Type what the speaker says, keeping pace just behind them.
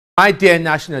My dear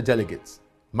national delegates,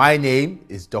 my name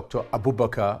is Dr.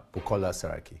 Bukola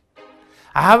Saraki.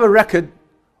 I have a record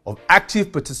of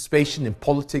active participation in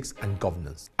politics and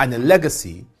governance and a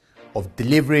legacy of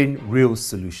delivering real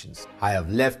solutions. I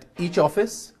have left each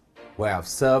office where I have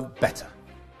served better.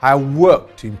 I have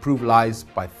worked to improve lives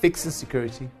by fixing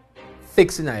security,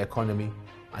 fixing our economy,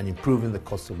 and improving the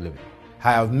cost of living.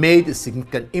 I have made a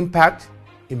significant impact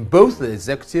in both the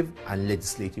executive and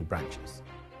legislative branches.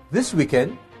 This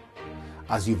weekend,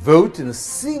 as you vote in the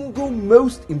single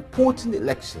most important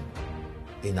election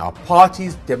in our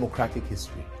party's democratic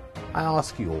history, I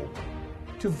ask you all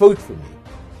to vote for me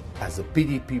as the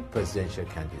PDP presidential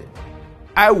candidate.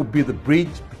 I will be the bridge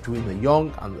between the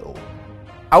young and the old.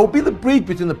 I will be the bridge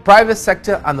between the private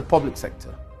sector and the public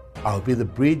sector. I will be the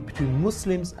bridge between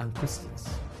Muslims and Christians.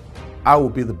 I will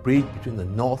be the bridge between the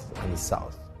North and the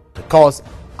South, because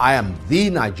I am the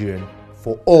Nigerian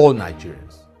for all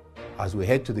Nigerians. As we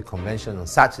head to the convention on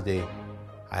Saturday,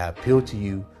 I appeal to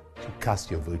you to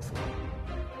cast your vote for me.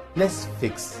 Let's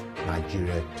fix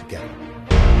Nigeria together.